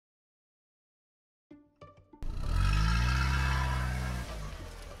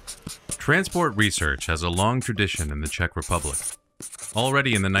Transport research has a long tradition in the Czech Republic.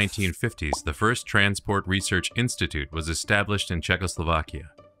 Already in the 1950s, the first Transport Research Institute was established in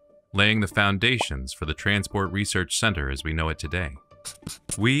Czechoslovakia, laying the foundations for the Transport Research Center as we know it today.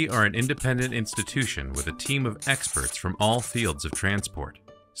 We are an independent institution with a team of experts from all fields of transport,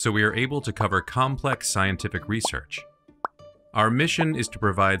 so we are able to cover complex scientific research. Our mission is to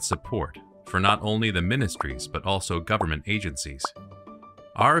provide support for not only the ministries but also government agencies.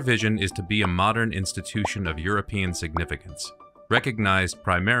 Our vision is to be a modern institution of European significance, recognized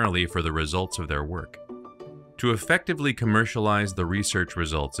primarily for the results of their work. To effectively commercialize the research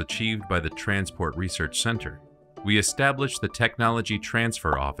results achieved by the Transport Research Center, we established the Technology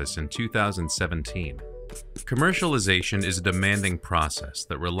Transfer Office in 2017. Commercialization is a demanding process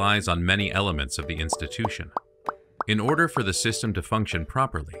that relies on many elements of the institution. In order for the system to function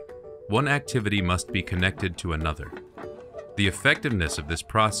properly, one activity must be connected to another. The effectiveness of this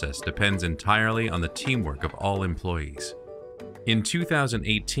process depends entirely on the teamwork of all employees. In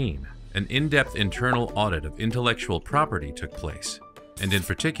 2018, an in-depth internal audit of intellectual property took place, and in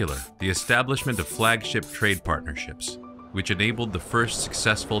particular, the establishment of flagship trade partnerships, which enabled the first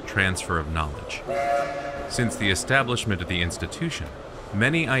successful transfer of knowledge. Since the establishment of the institution,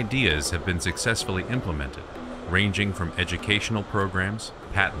 many ideas have been successfully implemented, ranging from educational programs,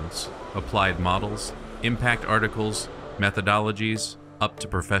 patents, applied models, impact articles, methodologies, up to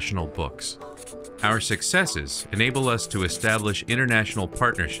professional books. Our successes enable us to establish international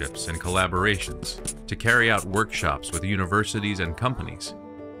partnerships and collaborations, to carry out workshops with universities and companies,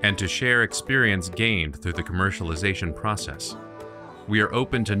 and to share experience gained through the commercialization process. We are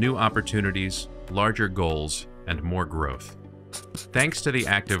open to new opportunities, larger goals, and more growth. Thanks to the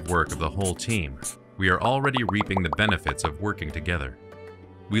active work of the whole team, we are already reaping the benefits of working together.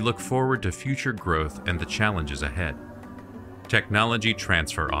 We look forward to future growth and the challenges ahead. Technology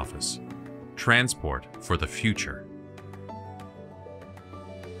Transfer Office. Transport for the future.